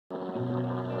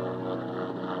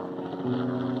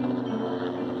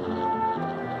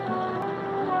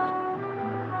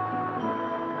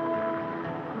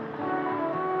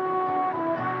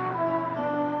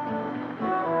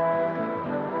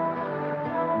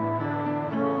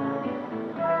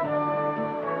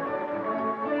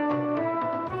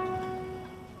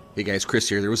Hey guys, Chris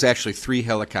here. There was actually 3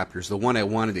 helicopters. The one I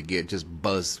wanted to get just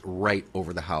buzzed right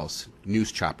over the house.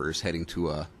 News choppers heading to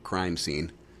a crime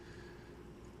scene.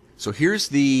 So here's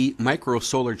the micro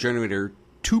solar generator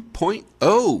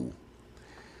 2.0.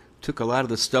 Took a lot of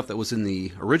the stuff that was in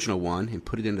the original one and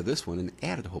put it into this one and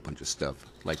added a whole bunch of stuff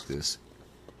like this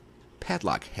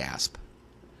padlock hasp.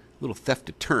 Little theft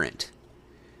deterrent.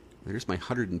 There's my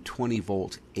 120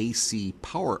 volt AC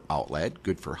power outlet,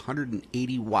 good for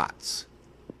 180 watts.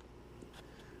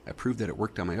 I proved that it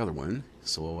worked on my other one,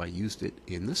 so I used it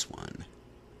in this one.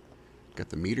 Got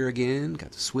the meter again,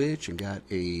 got the switch, and got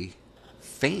a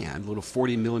fan, a little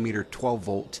 40 millimeter 12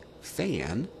 volt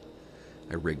fan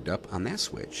I rigged up on that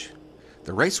switch.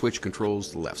 The right switch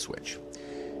controls the left switch.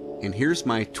 And here's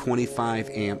my 25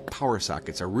 amp power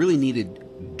sockets. I really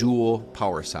needed dual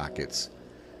power sockets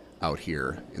out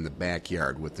here in the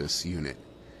backyard with this unit.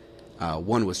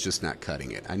 One was just not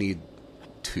cutting it. I need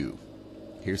 2.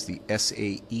 Here's the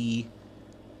SAE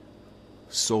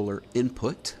solar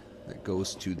input that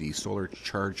goes to the solar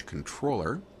charge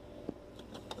controller.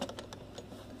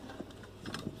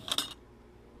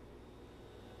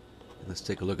 Let's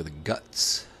take a look at the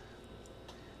guts.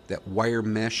 That wire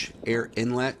mesh air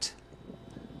inlet,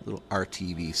 little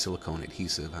RTV silicone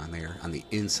adhesive on there on the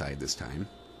inside this time.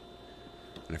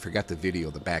 And I forgot to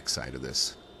video the back side of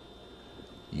this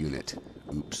unit.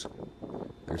 Oops.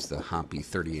 There's the Hompy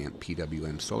 30 amp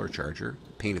PWM solar charger.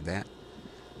 Painted that.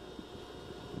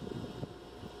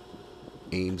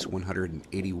 Ames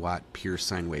 180 watt pure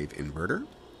sine wave inverter.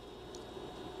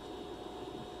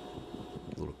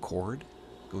 Little cord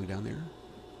going down there.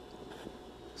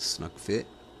 Snug fit,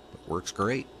 but works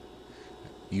great.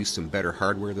 Used some better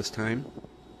hardware this time.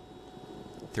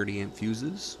 30 amp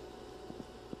fuses.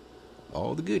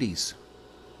 All the goodies.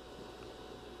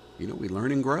 You know, we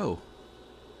learn and grow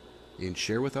and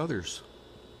share with others.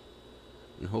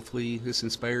 And hopefully this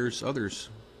inspires others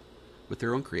with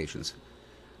their own creations.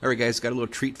 Alright guys, got a little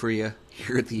treat for you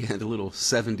here at the end. A little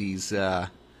 70s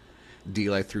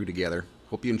deal I threw together.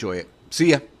 Hope you enjoy it. See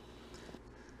ya!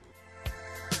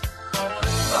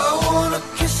 I wanna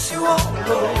kiss you all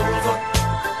over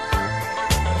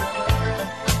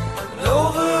and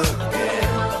over again.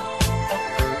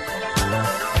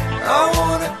 I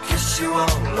wanna kiss you all